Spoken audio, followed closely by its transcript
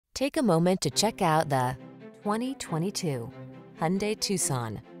Take a moment to check out the 2022 Hyundai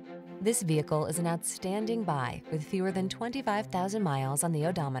Tucson. This vehicle is an outstanding buy with fewer than 25,000 miles on the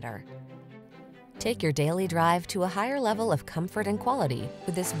odometer. Take your daily drive to a higher level of comfort and quality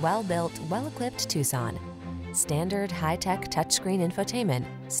with this well-built, well-equipped Tucson. Standard high-tech touchscreen infotainment,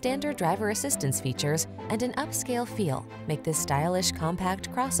 standard driver assistance features, and an upscale feel make this stylish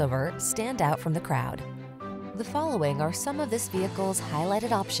compact crossover stand out from the crowd. The following are some of this vehicle's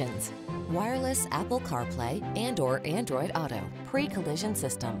highlighted options: wireless Apple CarPlay and/or Android Auto, pre-collision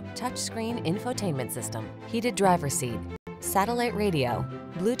system, touchscreen infotainment system, heated driver's seat, satellite radio,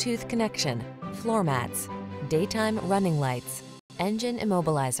 Bluetooth connection, floor mats, daytime running lights, engine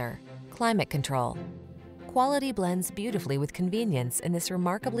immobilizer, climate control. Quality blends beautifully with convenience in this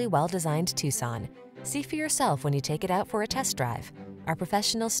remarkably well-designed Tucson. See for yourself when you take it out for a test drive. Our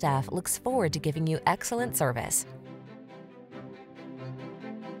professional staff looks forward to giving you excellent service.